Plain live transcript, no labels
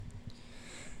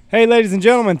Hey, ladies and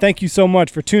gentlemen, thank you so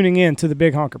much for tuning in to the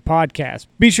Big Honker Podcast.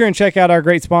 Be sure and check out our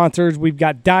great sponsors. We've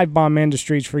got Dive Bomb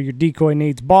Industries for your decoy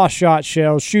needs, Boss Shot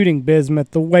Shells, Shooting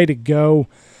Bismuth, The Way to Go,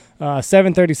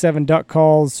 737 Duck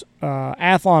Calls,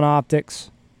 Athlon Optics,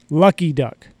 Lucky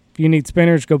Duck. If you need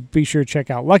spinners, go be sure to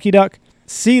check out Lucky Duck,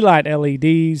 Sea Light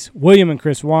LEDs, William and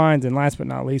Chris Wines, and last but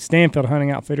not least, Stanfield Hunting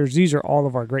Outfitters. These are all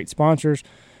of our great sponsors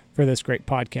for this great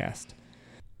podcast.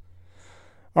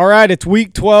 All right, it's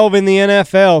Week 12 in the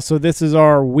NFL, so this is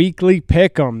our weekly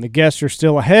pick'em. The guests are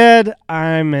still ahead.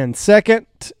 I'm in second,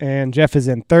 and Jeff is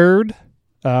in third.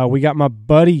 We got my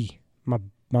buddy,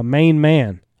 my main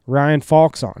man, Ryan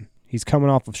Faulks on. He's coming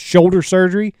off of shoulder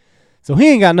surgery, so he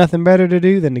ain't got nothing better to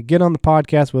do than to get on the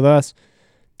podcast with us,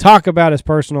 talk about his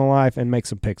personal life, and make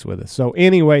some picks with us. So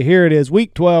anyway, here it is,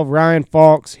 Week 12, Ryan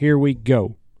Faulks. Here we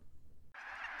go.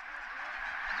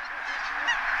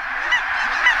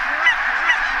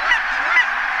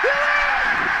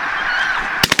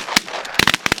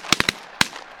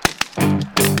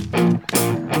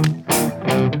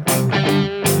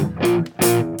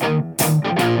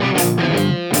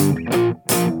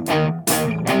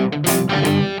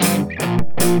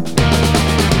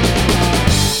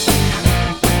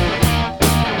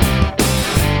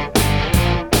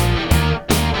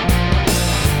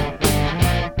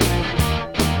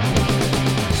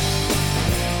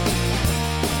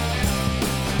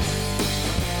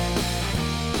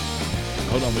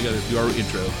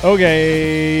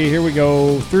 Okay, here we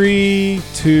go. 3,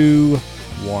 2,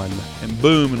 1. And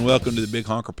boom, and welcome to the Big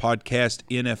Honker Podcast,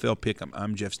 NFL Pick'em.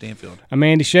 I'm Jeff Stanfield. I'm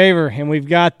Andy Shaver, and we've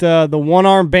got the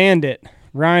one-arm bandit,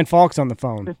 Ryan Faulks, on the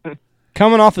phone.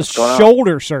 Coming off of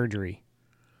shoulder surgery.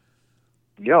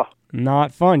 Yeah.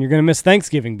 Not fun. You're going to miss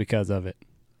Thanksgiving because of it.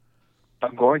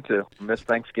 I'm going to miss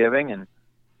Thanksgiving and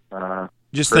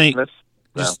Just Christmas.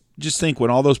 Just think when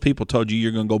all those people told you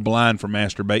you're going to go blind from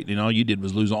masturbating, and all you did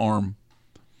was lose an arm.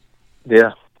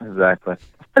 Yeah, exactly.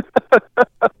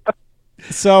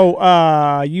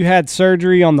 So you had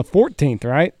surgery on the 14th,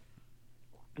 right?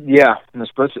 Yeah,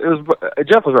 Jeff was right. It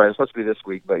was supposed to be this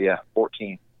week, but yeah,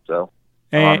 14th. So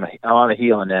I'm on the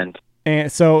healing end.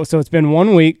 And so it's been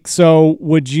 1 week. So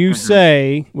would you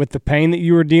say, with the pain that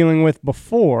you were dealing with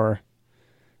before,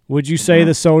 would you say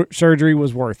the surgery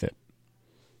was worth it?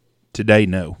 Today,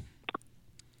 no.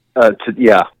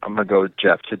 Yeah, I'm going to go with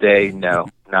Jeff. Today, no,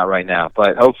 not right now.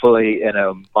 But hopefully in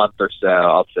a month or so,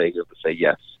 I'll say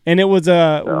yes. And it was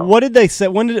what did they say?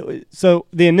 So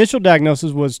the initial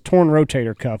diagnosis was torn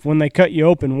rotator cuff. When they cut you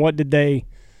open, what did they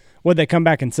come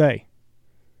back and say?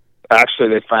 Actually,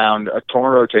 they found a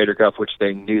torn rotator cuff, which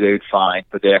they knew they would find,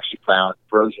 but they actually found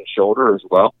frozen shoulder as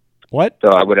well. What?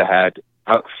 So I would have had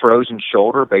a frozen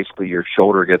shoulder. Basically, your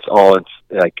shoulder gets all it's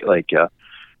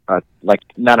like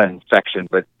not an infection,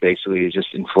 but basically it's just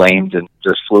inflamed and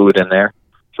there's fluid in there.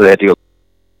 So they had to go.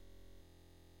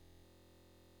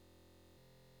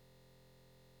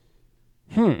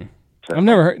 I've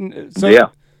never heard. So,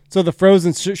 yeah. So the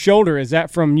frozen shoulder, is that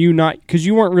from you not, because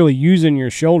you weren't really using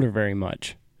your shoulder very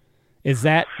much? Does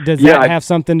that have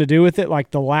something to do with it,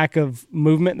 like the lack of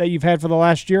movement that you've had for the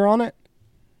last year on it?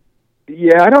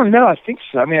 Yeah, I don't know. I think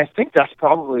so. I mean, I think that's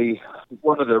probably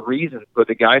one of the reasons, but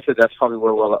the guy said that's probably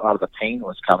where a lot of the pain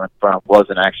was coming from. It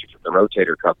wasn't actually from the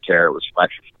rotator cuff tear. It was from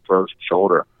actually from the frozen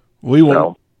shoulder. We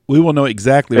will know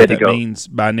exactly what that means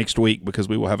by next week, because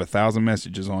we will have 1,000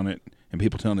 messages on it and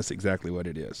people telling us exactly what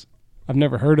it is. I've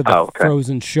never heard of the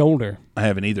frozen shoulder. I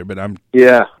haven't either, but I'm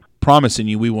promising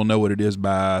you we will know what it is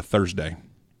by Thursday.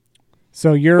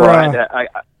 So you're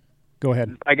go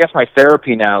ahead. I guess my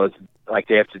therapy now is like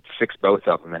they have to fix both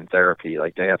of them in therapy.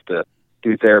 Like they have to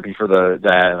do therapy for that,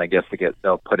 and I guess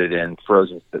they'll put it in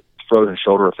frozen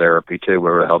shoulder therapy too,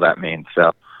 whatever the hell that means.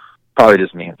 So probably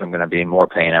just means I'm going to be in more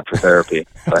pain after therapy.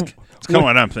 But it's kind of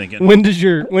what I'm thinking. When does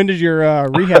your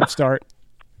rehab start?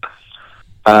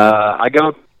 I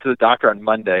go to the doctor on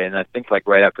Monday, and I think like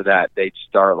right after that they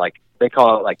start they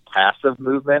call it like passive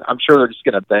movement. I'm sure they're just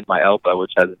going to bend my elbow,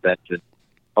 which hasn't bent in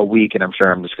a week, and I'm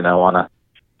sure I'm just going to want to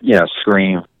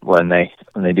scream when they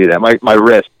do that. My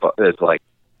wrist is like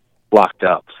locked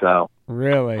up, so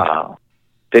really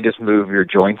they just move your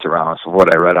joints around. So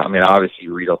what I read, I mean, obviously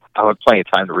I have plenty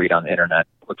of time to read on the internet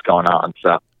what's going on.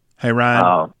 So hey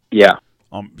Ryan, yeah,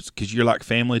 because you're like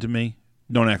family to me.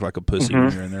 Don't act like a pussy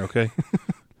when you're in there, okay?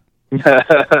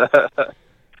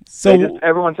 So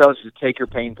everyone tells you to take your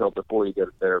pain pill before you go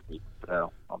to therapy.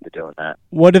 So I'll be doing that.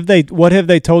 What have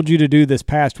they told you to do this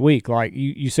past week? Like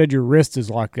you said, your wrist is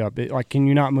locked up. Can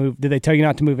you not move? Did they tell you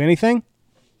not to move anything?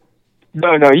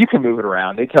 No, you can move it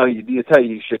around. They tell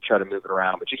you should try to move it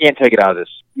around, but you can't take it out of this.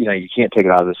 You can't take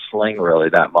it out of this sling really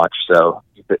that much. So,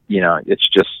 it's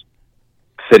just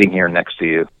sitting here next to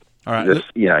you. All right.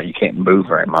 You can't move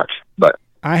very much. But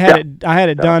I had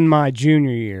it done my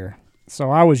junior year, so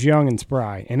I was young and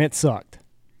spry, and it sucked.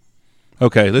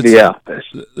 Okay,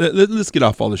 let's get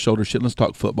off all the shoulder shit. Let's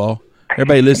talk football.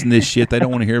 Everybody listen to this shit. They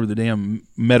don't want to hear the damn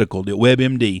medical deal.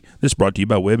 WebMD. This is brought to you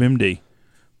by WebMD.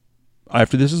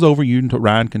 After this is over, you and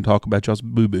Ryan can talk about y'all's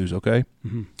boo-boos, okay?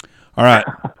 Mm-hmm. All right.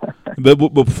 but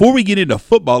before we get into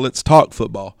football, let's talk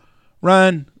football.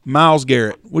 Ryan, Myles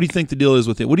Garrett, what do you think the deal is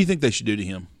with it? What do you think they should do to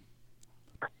him?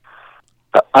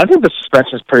 I think the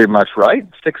suspension is pretty much right.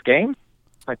 6 games.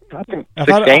 I think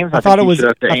 6 games. I thought it was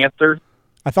to answer.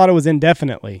 I thought it was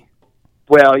indefinitely.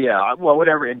 Well, yeah. Well,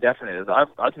 whatever indefinite is,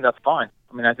 I think that's fine.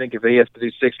 I mean, I think if he has to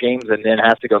do 6 games and then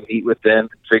has to go meet with them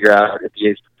and figure out if he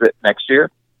is fit next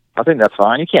year, I think that's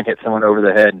fine. You can't hit someone over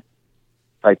the head.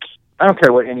 Like, I don't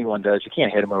care what anyone does. You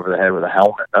can't hit him over the head with a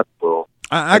helmet. That's a little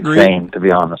insane, to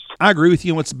be honest. I agree with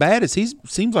you. And what's bad is he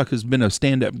seems like he's been a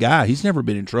stand-up guy. He's never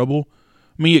been in trouble.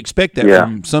 I mean, you expect that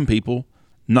from some people.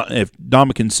 Not if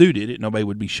Dominican Sue did it, nobody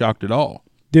would be shocked at all.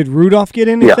 Did Rudolph get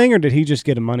anything, or did he just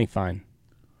get a money fine?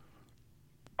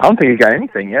 I don't think he got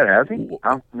anything yet, has he?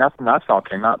 Nothing I saw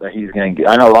came out that he's going to get.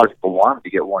 I know a lot of people want him to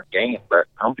get 1 game, but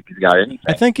I don't think he's got anything.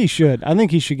 I think he should. I think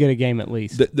he should get a game at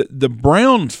least. The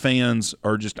Browns fans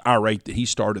are just irate that he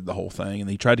started the whole thing, and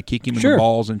they tried to kick him in the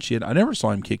balls and shit. I never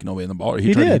saw him kicking nobody in the ball.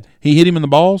 He did. He hit him in the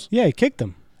balls? Yeah, he kicked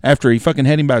him. After he fucking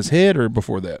had him by his head or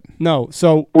before that? No,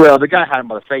 so... Well, the guy had him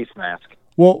with a face mask.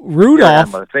 Well, Rudolph... The guy had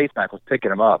him with a face mask was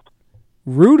picking him up.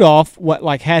 Rudolph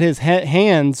had his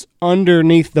hands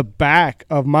underneath the back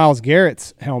of Myles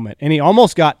Garrett's helmet, and he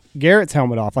almost got Garrett's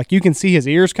helmet off. Like, you can see his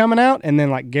ears coming out, and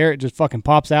then, like, Garrett just fucking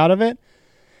pops out of it,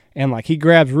 and, like, he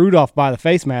grabs Rudolph by the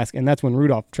face mask, and that's when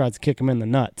Rudolph tries to kick him in the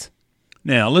nuts.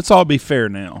 Now, let's all be fair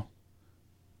now.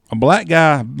 A black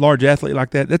guy, large athlete like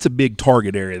that, that's a big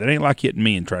target area. That ain't like hitting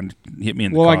me and trying to hit me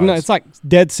in the cause. Well, it's like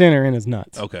dead center in his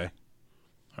nuts. Okay.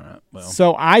 All right, well.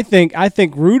 So I think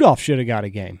Rudolph should have got a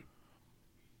game.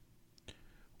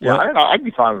 Yeah, I'd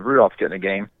be fine with Rudolph getting a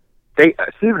game.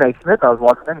 Stephen A. Smith, I was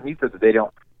watching him. He said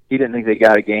that he didn't think they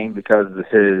got a game because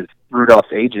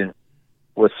Rudolph's agent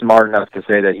was smart enough to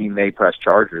say that he may press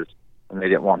charges, and they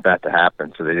didn't want that to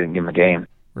happen, so they didn't give him a game.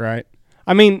 Right.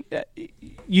 I mean,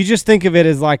 you just think of it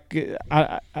as like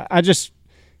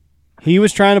he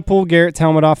was trying to pull Garrett's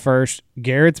helmet off first.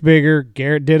 Garrett's bigger.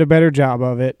 Garrett did a better job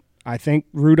of it. I think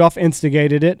Rudolph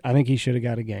instigated it. I think he should have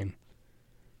got a game.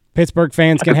 Pittsburgh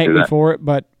fans can hate me for it,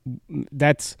 but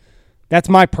that's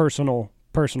my personal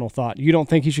thought. You don't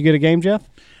think he should get a game, Jeff?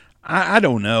 I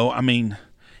don't know. I mean,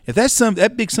 if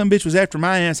that big son bitch was after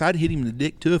my ass, I'd hit him in the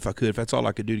dick too if I could. If that's all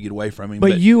I could do to get away from him.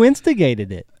 But you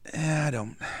instigated it. I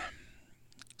don't.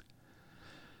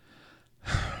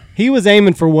 He was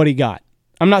aiming for what he got.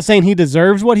 I'm not saying he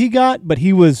deserves what he got, but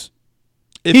he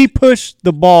pushed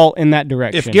the ball in that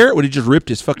direction. If Garrett would have just ripped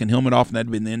his fucking helmet off and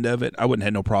that'd been the end of it, I wouldn't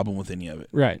have no problem with any of it.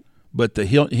 Right. But hit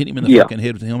him in the fucking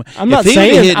head with the helmet. I'm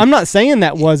not saying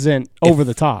that wasn't over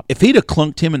the top. If he'd have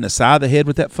clunked him in the side of the head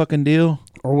with that fucking deal,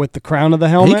 or with the crown of the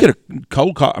helmet, he could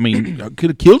have could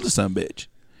have killed the son bitch.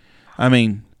 I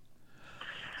mean,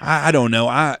 I don't know.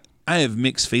 I have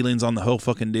mixed feelings on the whole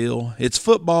fucking deal. It's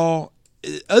football.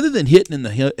 Other than hitting him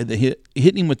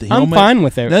with the helmet, I'm fine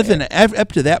with it. Nothing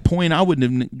up to that point. I would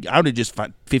have just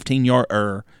 15 yard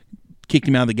or kicked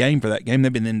him out of the game for that game.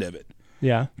 That'd been the end of it.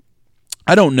 Yeah.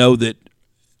 I don't know that.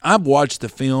 I've watched the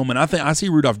film and I see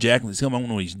Rudolph Jackson's helmet. I don't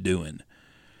know what he's doing,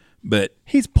 but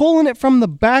he's pulling it from the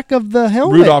back of the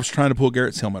helmet. Rudolph's trying to pull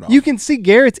Garrett's helmet off. You can see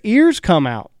Garrett's ears come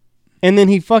out. And then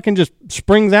he fucking just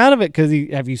springs out of it because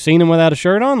have you seen him without a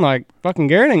shirt on? Like, fucking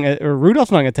Garrett or Rudolph's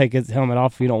not going to take his helmet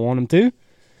off if you don't want him to.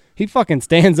 He fucking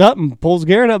stands up and pulls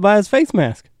Garrett up by his face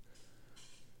mask.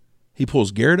 He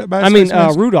pulls Garrett up by his face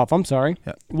mask? Rudolph, I'm sorry.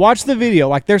 Yeah. Watch the video.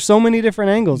 Like, there's so many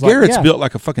different angles. Garrett's built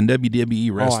like a fucking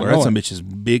WWE wrestler. That's some bitch's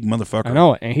big motherfucker. I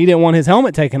know it. And he didn't want his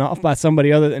helmet taken off by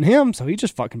somebody other than him, so he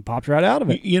just fucking popped right out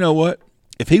of it. You know what?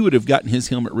 If he would have gotten his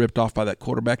helmet ripped off by that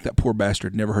quarterback, that poor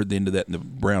bastard never heard the end of that in the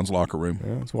Browns locker room.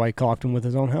 Yeah, that's why he clocked him with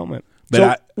his own helmet.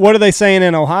 But what are they saying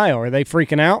in Ohio? Are they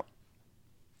freaking out?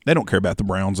 They don't care about the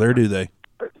Browns there, do they?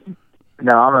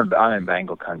 No, I'm in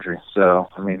Bengal country, so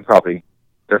I mean, probably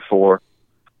they're for.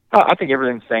 I think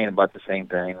everything's saying about the same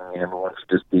thing. I mean, everyone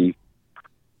should just be.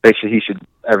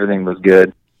 Everything was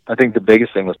good. I think the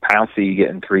biggest thing was Pouncey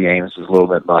getting 3 games was a little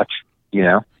bit much. You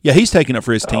know? Yeah, he's taking up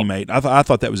for his teammate. I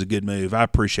thought that was a good move. I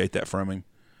appreciate that from him.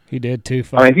 He did too.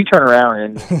 I mean, if you turn around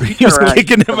and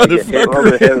kicking him over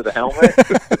the head with a helmet.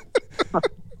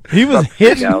 He was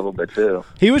hitting out a little bit too.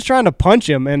 He was trying to punch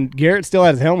him, and Garrett still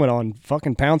had his helmet on.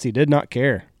 Fucking Pouncey did not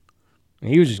care.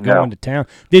 He was just going to town.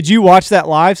 Did you watch that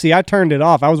live? See, I turned it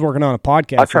off. I was working on a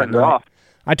podcast. I turned it off.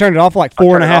 I turned it off like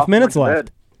 4.5 minutes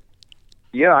left.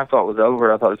 Yeah, I thought it was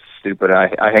over. I thought it was stupid.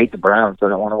 I hate the Browns, so I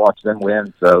don't want to watch them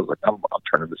win. So like, I'm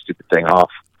turning the stupid thing off.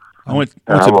 I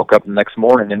woke up the next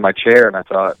morning in my chair, and I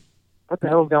thought, what the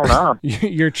hell is going on?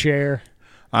 Your chair.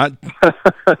 I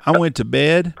went to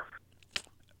bed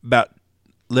about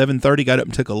 11:30, got up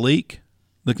and took a leak,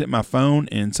 looked at my phone,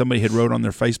 and somebody had wrote on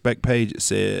their Facebook page, it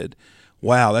said,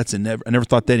 wow, I never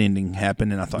thought that ending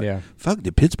happened. And I thought, fuck,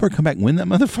 did Pittsburgh come back and win that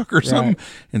motherfucker or something?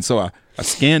 And so I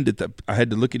scanned it. I had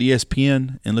to look at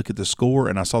ESPN and look at the score,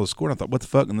 and I saw the score, and I thought, what the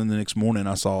fuck? And then the next morning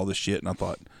I saw all this shit, and I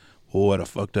thought, oh, what a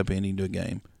fucked up ending to a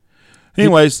game.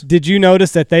 Anyways. Did you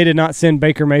notice that they did not send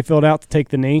Baker Mayfield out to take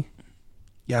the knee?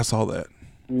 Yeah, I saw that.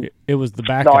 It was the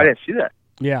backup. No, I didn't see that.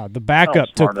 Yeah, the backup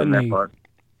took the knee. Well,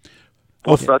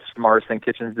 that's the smartest thing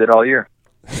Kitchens did all year.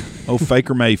 Oh,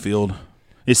 Faker Mayfield.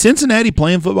 Is Cincinnati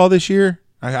playing football this year?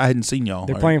 I hadn't seen y'all.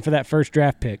 They're playing for that first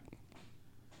draft pick.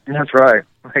 That's right.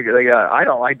 They got. I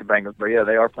don't like the Bengals, but yeah,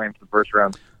 they are playing for the first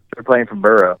round. They're playing for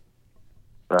Burrow.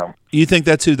 So you think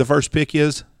that's who the first pick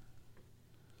is?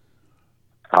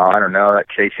 I don't know. That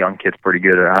Chase Young kid's pretty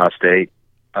good at Ohio State.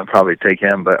 I'd probably take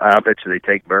him, but I bet you they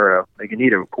take Burrow. They can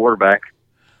need a quarterback.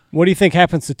 What do you think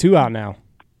happens to Tua now?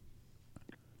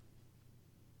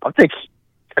 I think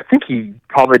he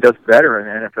probably does better in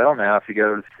the NFL now if he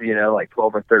goes, like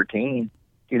 12 or 13.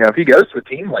 If he goes to a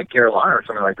team like Carolina or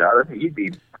something like that, I think he'd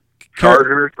be Chargers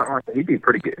or something like that. He'd be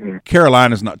pretty good.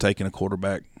 Carolina's not taking a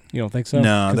quarterback. You don't think so?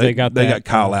 No, they got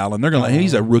Kyle Allen.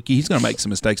 He's a rookie. He's going to make some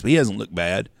mistakes, but he hasn't looked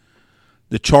bad.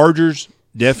 The Chargers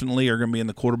definitely are going to be in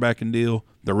the quarterbacking deal.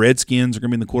 The Redskins are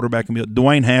going to be in the quarterbacking deal.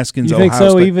 Dwayne Haskins, you think Ohio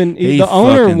so? State, Even the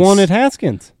owner wanted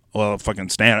Haskins. Well, fucking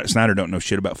Snyder don't know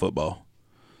shit about football.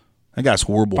 That guy's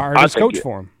horrible. Fired his coach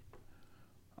for him.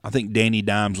 I think Danny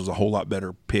Dimes was a whole lot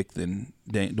better pick than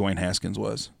Dwayne Haskins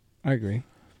was. I agree.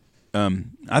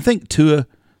 I think Tua,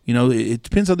 it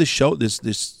depends how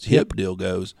this hip deal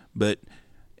goes, but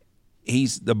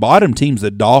he's the bottom teams,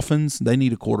 the Dolphins, they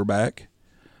need a quarterback.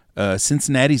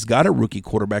 Cincinnati's got a rookie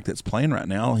quarterback that's playing right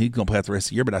now. He's going to play out the rest of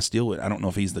the year, but I don't know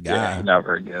if he's the guy. Yeah, he's not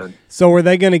very good. So are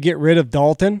they going to get rid of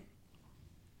Dalton?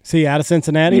 Is he out of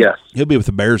Cincinnati? Yes. He'll be with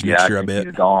the Bears next year, I bet.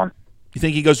 He's gone. You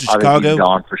think he goes to Chicago? I think he's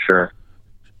gone for sure.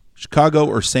 Chicago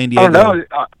or San Diego? I don't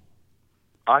know.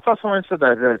 I thought someone said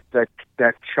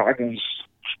that Chargers,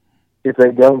 if they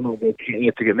go,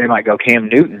 they might go Cam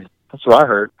Newton. That's what I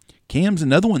heard. Cam's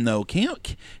another one though.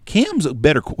 Cam's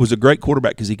was a great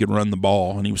quarterback because he could run the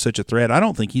ball and he was such a threat. I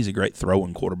don't think he's a great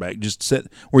throwing quarterback. Just set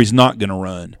where he's not going to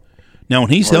run. Now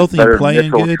when he's healthy and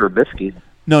playing good. Trubisky.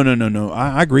 No.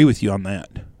 I agree with you on that.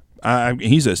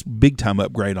 He's a big time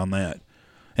upgrade on that.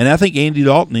 And I think Andy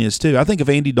Dalton is too. I think if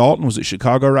Andy Dalton was at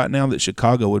Chicago right now, that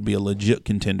Chicago would be a legit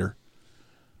contender.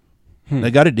 They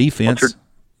got a defense.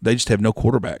 They just have no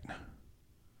quarterback.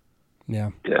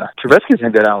 Yeah. Trubisky's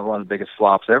going to go down with one of the biggest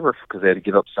flops ever because they had to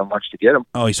give up so much to get him.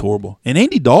 Oh, he's horrible. And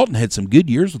Andy Dalton had some good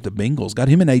years with the Bengals. Got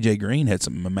him and A.J. Green had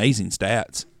some amazing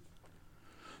stats.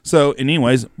 So, and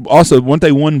anyways, also, weren't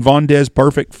they one Von Des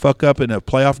perfect fuck up in a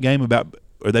playoff game or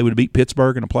they would have beat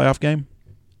Pittsburgh in a playoff game?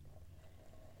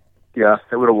 Yeah,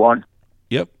 they would have won.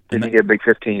 Yep. Didn't he get a big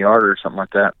 15-yarder or something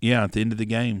like that? Yeah, at the end of the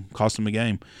game. Cost them a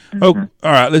game. Mm-hmm. Oh,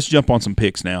 all right, let's jump on some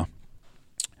picks now.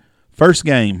 First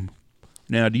game.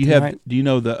 Now, do you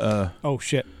know the oh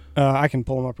shit. I can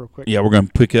pull them up real quick. Yeah, we're going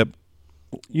to pick up.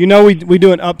 We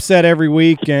do an upset every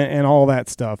week and all that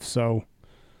stuff. So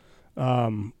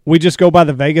we just go by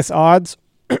the Vegas odds.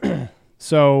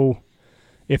 So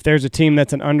if there's a team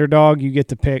that's an underdog, you get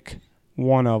to pick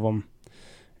one of them.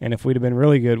 And if we'd have been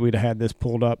really good, we'd have had this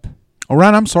pulled up. All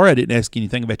right, I'm sorry I didn't ask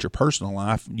anything about your personal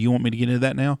life. Do you want me to get into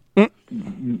that now?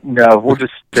 No, we'll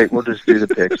just do the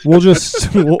picks.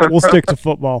 We'll stick to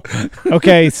football.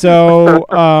 Okay, so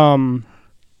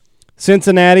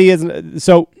Cincinnati is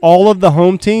so all of the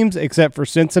home teams except for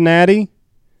Cincinnati,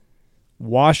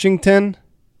 Washington,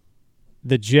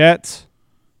 the Jets,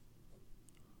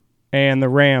 and the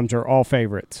Rams are all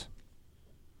favorites.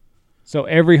 So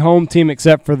every home team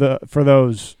except for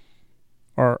those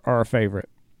are a favorite.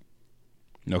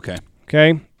 Okay.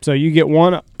 Okay. So you get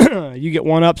one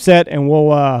upset, and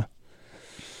we'll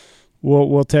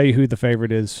tell you who the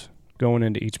favorite is going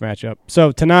into each matchup.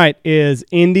 So tonight is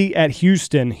Indy at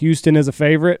Houston. Houston is a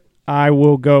favorite. I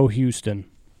will go Houston.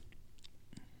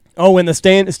 Oh, and the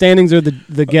standings are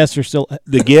the guests are still.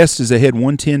 The guest is ahead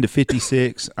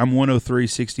 110-56. I'm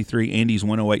 103-63. Andy's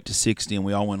 108-60, and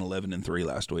we all went 11-3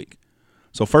 last week.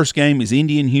 So first game is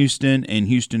Indy and Houston, and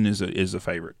Houston is a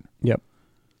favorite. Yep.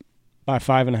 By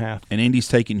 5.5. And Indy's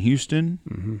taking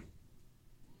Houston.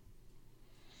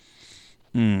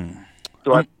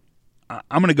 So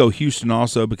I'm going to go Houston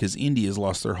also because Indy has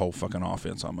lost their whole fucking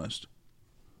offense almost.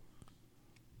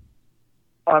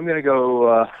 I'm going to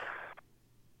go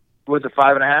with the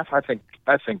 5.5.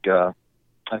 I think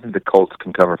the Colts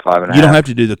can cover 5.5. You don't have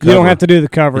to do the cover. You don't have to do the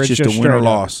cover. It's just a win or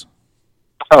loss.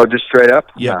 Oh, just straight up?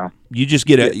 Yeah. No. You just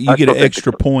get an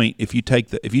extra point if you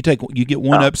get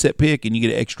one upset pick and you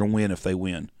get an extra win if they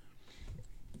win.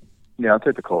 Yeah, I'll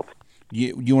take the Colts.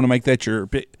 You want to make that your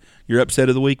upset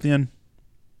of the week then?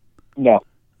 No.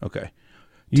 Okay.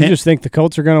 You just think the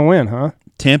Colts are going to win, huh?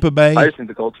 Tampa Bay. I just think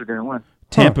the Colts are going to win.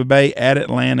 Tampa Bay at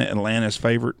Atlanta. Atlanta's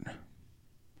favorite.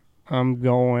 I'm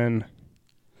going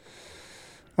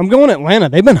Atlanta.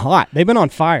 They've been hot. They've been on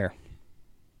fire.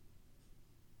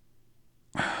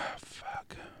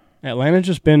 Fuck. Atlanta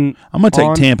just been. I'm gonna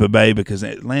take Tampa Bay because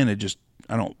Atlanta just.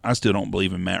 I still don't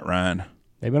believe in Matt Ryan.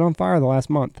 They've been on fire the last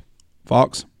month.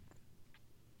 Fox.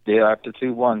 Yeah, after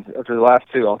the last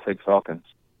two, I'll take Falcons.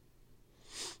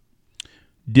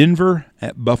 Denver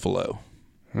at Buffalo.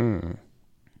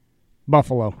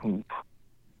 Buffalo.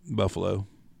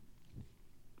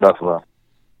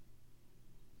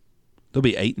 They'll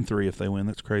be 8-3 if they win.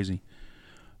 That's crazy.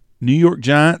 New York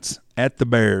Giants at the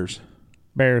Bears.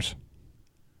 Bears.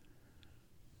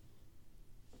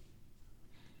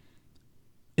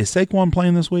 Is Saquon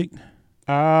playing this week?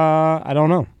 I don't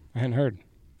know. I hadn't heard.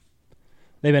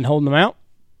 They've been holding him out?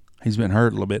 He's been hurt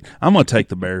a little bit. I'm going to take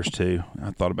the Bears, too.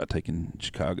 I thought about taking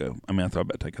Chicago. I thought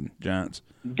about taking Giants.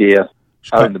 Yeah.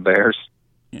 Chicago. I like the Bears.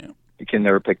 Yeah. You can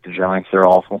never pick the Giants. They're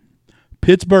awful.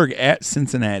 Pittsburgh at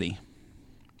Cincinnati.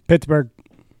 Pittsburgh.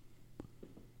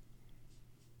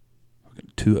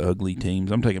 Two ugly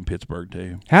teams. I'm taking Pittsburgh,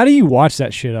 too. How do you watch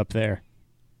that shit up there?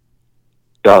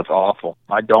 That's awful.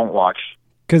 I don't watch.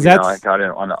 Because that's. I got in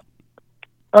on.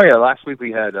 Oh yeah, last week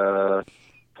we had to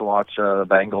watch the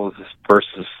Bengals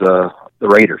versus the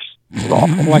Raiders. It was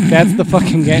awful. Like that's the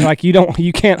fucking game. Like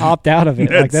you can't opt out of it.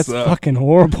 That's fucking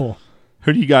horrible.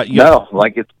 Who do you got?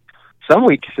 Like it's some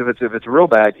weeks if it's real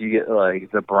bad, you get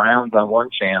like the Browns on one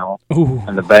channel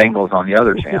and the Bengals on the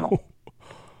other channel.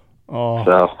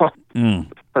 So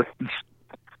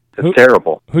it's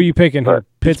terrible. Who are you picking? But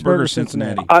Pittsburgh or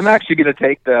Cincinnati? I'm actually going to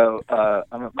take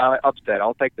my upset.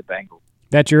 I'll take the Bengals.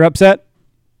 That's your upset?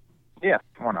 Yeah,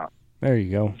 why not? There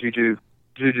you go. Juju's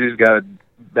got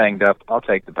banged up. I'll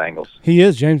take the Bengals. He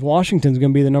is. James Washington's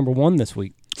going to be the number one this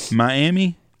week.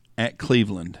 Miami at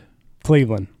Cleveland.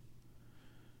 Cleveland.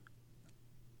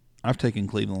 I've taken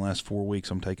Cleveland the last 4 weeks.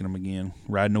 I'm taking them again.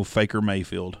 Riding no Faker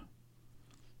Mayfield.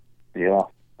 Yeah,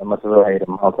 I must have really hate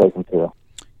him. I'll take him too.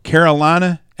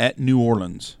 Carolina at New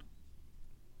Orleans.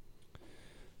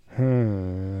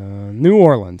 New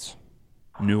Orleans.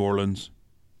 New Orleans.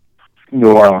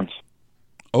 New Orleans.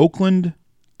 Oakland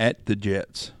at the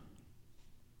Jets.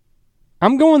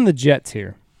 I'm going the Jets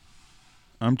here.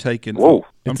 I'm taking. Whoa.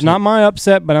 It's not my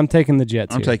upset, but I'm taking the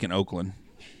Jets. I'm taking Oakland.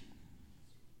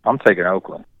 I'm taking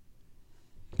Oakland.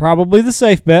 Probably the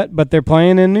safe bet, but they're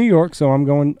playing in New York, so I'm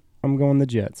going the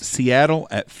Jets. Seattle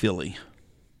at Philly.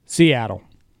 Seattle.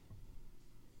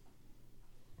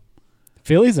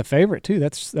 Philly's a favorite too.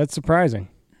 That's surprising.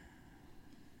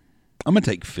 I'm gonna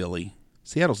take Philly.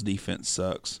 Seattle's defense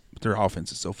sucks, but their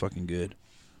offense is so fucking good.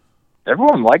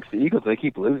 Everyone likes the Eagles. They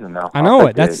keep losing now. I know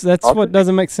it. That's what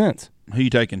doesn't make sense. Who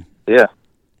you taking? Yeah,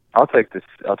 I'll take the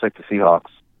Seahawks.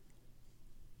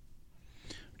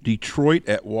 Detroit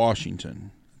at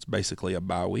Washington. It's basically a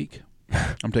bye week.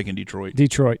 I'm taking Detroit.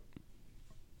 Detroit.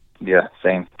 Yeah,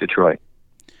 same. Detroit.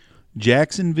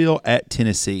 Jacksonville at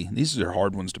Tennessee. These are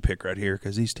hard ones to pick right here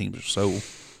because these teams are so.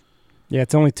 Yeah,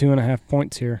 it's only 2.5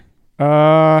 points here.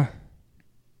 Wow.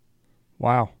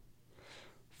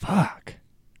 Fuck.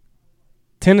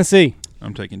 Tennessee.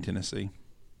 I'm taking Tennessee.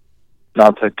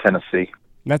 I'll take Tennessee.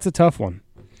 That's a tough one.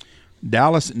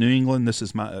 Dallas at New England. This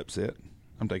is my upset.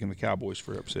 I'm taking the Cowboys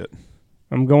for upset.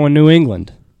 I'm going New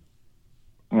England.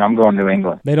 I'm going New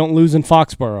England. They don't lose in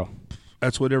Foxborough.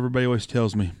 That's what everybody always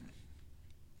tells me.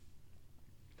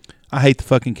 I hate the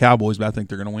fucking Cowboys, but I think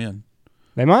they're going to win.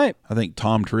 They might. I think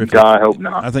Tom Terrific. God, I hope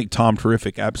not. I think Tom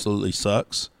Terrific absolutely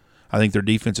sucks. I think their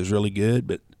defense is really good,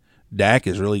 but Dak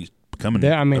is really becoming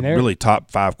a really top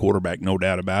 5 quarterback, no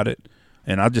doubt about it.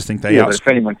 And I just think they but if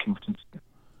anyone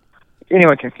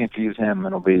can confuse him,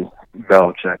 it'll be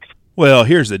Belichick. Well,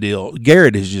 here's the deal.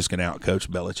 Garrett is just going to outcoach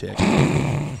Belichick.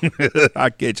 I'll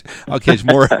catch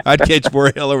more. I'd catch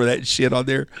more hell over that shit on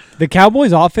there. The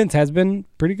Cowboys' offense has been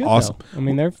pretty good. Awesome. Though. I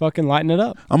mean, they're fucking lighting it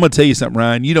up. I'm gonna tell you something,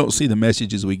 Ryan. You don't see the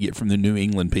messages we get from the New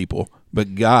England people,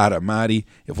 but God Almighty,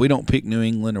 if we don't pick New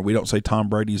England or we don't say Tom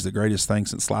Brady is the greatest thing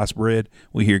since sliced bread,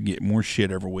 we hear get more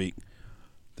shit every week.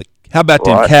 How about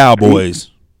them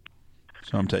Cowboys?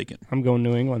 So I'm taking. I'm going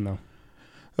New England though.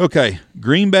 Okay,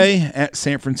 Green Bay at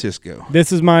San Francisco.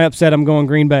 This is my upset. I'm going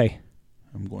Green Bay.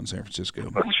 I'm going San Francisco.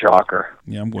 Shocker.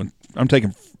 Yeah, I'm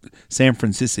taking San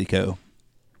Francisco.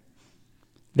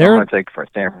 I'm going to take for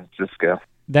San Francisco.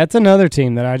 That's another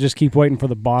team that I just keep waiting for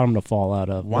the bottom to fall out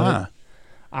of. Why?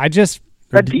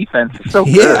 That defense is so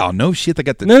good. Yeah, no shit. They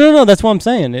got the No. That's what I'm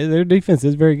saying. Their defense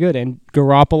is very good, and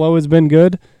Garoppolo has been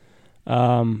good.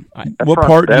 What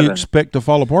part do you expect to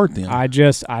fall apart then? I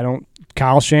don't.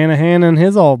 Kyle Shanahan and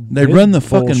his They run the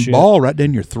fucking ball right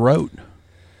down your throat.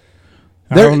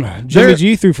 Jimmy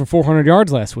G threw for 400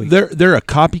 yards last week. They're a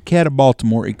copycat of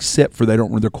Baltimore, except for their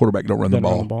quarterback don't run the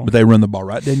ball, but they run the ball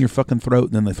right down your fucking throat,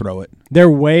 and then they throw it. They're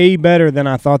way better than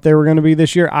I thought they were going to be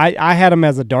this year. I had them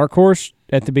as a dark horse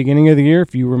at the beginning of the year,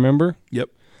 if you remember. Yep.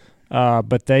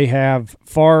 But they have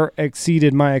far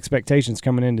exceeded my expectations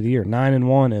coming into the year.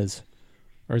 9-1 is,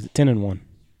 or is it 10-1?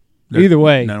 Either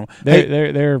way,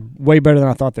 they're way better than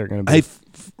I thought they were going to be. Hey,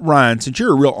 Ryan, since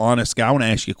you're a real honest guy, I want to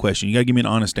ask you a question. You got to give me an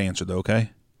honest answer, though,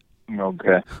 okay?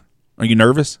 Okay. Are you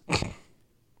nervous?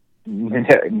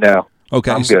 No.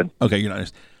 Okay. I'm good. Okay, you're not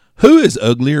nervous. Who is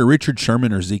uglier, Richard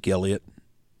Sherman or Zeke Elliott?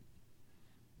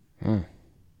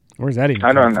 Where's that even?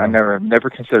 I never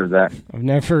considered that. I've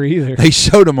never either. They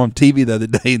showed them on TV the other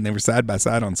day, and they were side by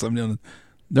side on something.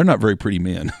 They're not very pretty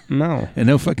men. No. And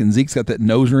no fucking Zeke's got that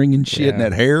nose ring and shit and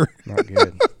that hair. Not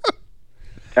good.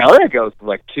 Elliott goes to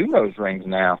like 2 nose rings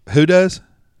now. Who does?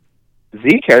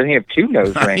 Zeke has he have 2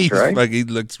 nose rings, right? Like he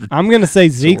looks. I'm gonna say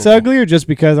Zeke's uglier just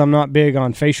because I'm not big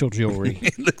on facial jewelry.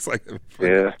 He looks like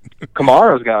yeah.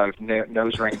 Kamaro's got a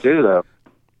nose ring too, though.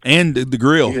 And the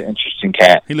grill. He's an interesting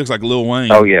cat. He looks like Lil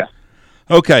Wayne. Oh yeah.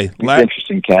 Okay. He's an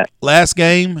interesting cat. Last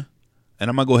game, and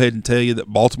I'm gonna go ahead and tell you that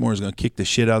Baltimore is gonna kick the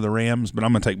shit out of the Rams, but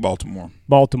I'm gonna take Baltimore.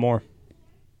 Baltimore.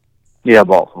 Yeah,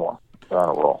 Baltimore.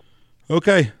 Well.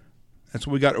 Okay. That's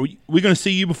what we got. Are we going to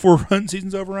see you before hunting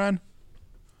season's over, Ryan?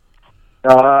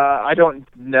 I don't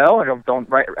know. I don't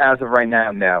right as of right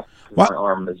now. No, my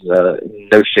arm is in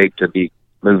no shape to be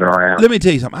moving around. Let me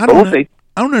tell you something. I don't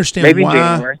understand Maybe why.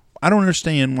 January. I don't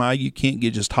understand why you can't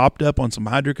get just hopped up on some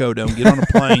hydrocodone, get on a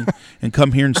plane, and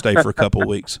come here and stay for a couple of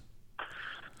weeks.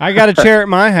 I got a chair at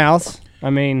my house.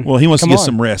 I mean, well, he wants to get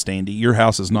some rest, Andy. Your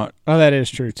house is not. Oh, that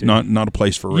is true too. Not a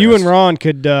place for rest. You and Ron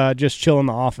could just chill in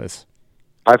the office.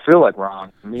 I feel like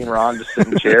Ron. Me and Ron just sit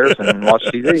in chairs and watch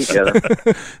TV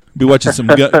together. Be watching some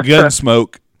gun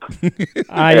smoke.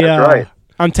 Right.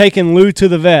 I'm taking Lou to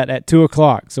the vet at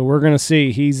 2:00, so we're gonna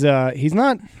see. He's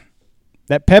not.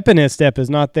 That pep in his step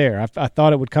is not there. I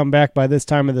thought it would come back by this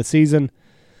time of the season,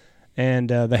 and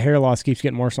the hair loss keeps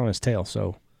getting worse on his tail.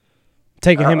 So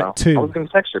taking him at 2. I was going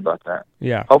to text you about that.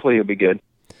 Yeah. Hopefully he'll be good.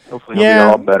 Hopefully he'll be a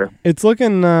lot better. It's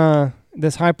looking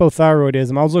this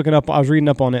hypothyroidism. I was reading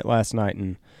up on it last night,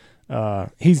 and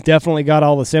he's definitely got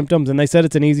all the symptoms. And they said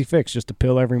it's an easy fix, just a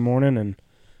pill every morning, and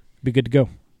be good to go.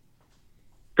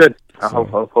 Good.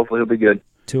 Hopefully he'll be good.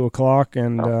 2:00,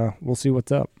 and we'll see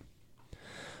what's up.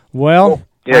 Well, cool.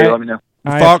 Yeah, let me know.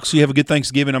 Fox, you have a good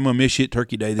Thanksgiving. I'm going to miss you at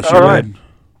Turkey Day this year. All right.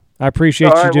 I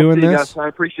appreciate you doing this. Guys. I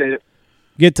appreciate it.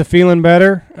 Get to feeling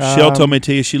better. Shell told me to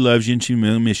tell you she loves you and she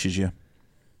misses you.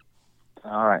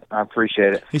 All right. I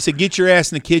appreciate it. He said, get your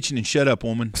ass in the kitchen and shut up,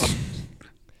 woman.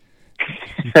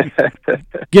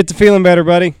 Get to feeling better,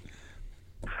 buddy.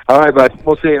 All right, bud.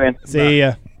 We'll see you, man. See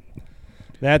ya.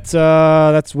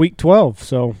 That's week 12.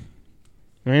 So,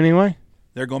 anyway.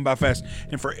 They're going by fast.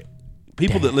 And for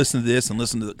people that listen to this and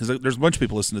listen to because there's a bunch of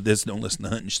people listening to this that don't listen to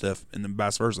hunting stuff and then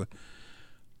vice versa.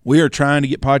 We are trying to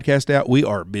get podcasts out. We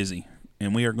are busy,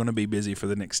 and we are going to be busy for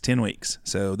the next 10 weeks.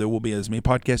 So there will be as many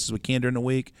podcasts as we can during the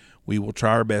week. We will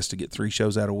try our best to get 3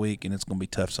 shows out a week, and it's going to be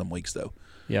tough some weeks, though.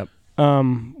 Yep.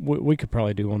 We could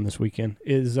probably do one this weekend.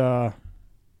 Is that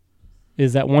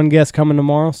one guest coming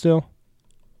tomorrow still?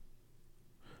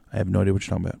 I have no idea what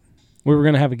you're talking about. We were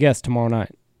going to have a guest tomorrow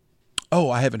night. Oh,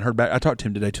 I haven't heard back. I talked to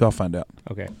him today, too. I'll find out.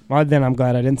 Okay. Well, then I'm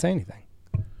glad I didn't say anything.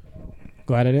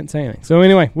 So,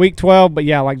 anyway, week 12. But,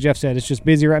 yeah, like Jeff said, it's just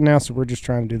busy right now, so we're just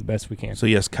trying to do the best we can. So,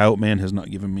 yes, Coyote Man has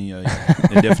not given me a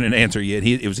definite answer yet.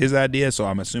 It was his idea, so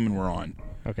I'm assuming we're on.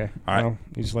 Okay. All right. Well,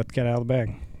 you just let the cat out of the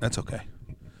bag. That's okay.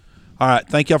 All right.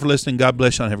 Thank y'all for listening. God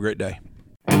bless you and have a great day.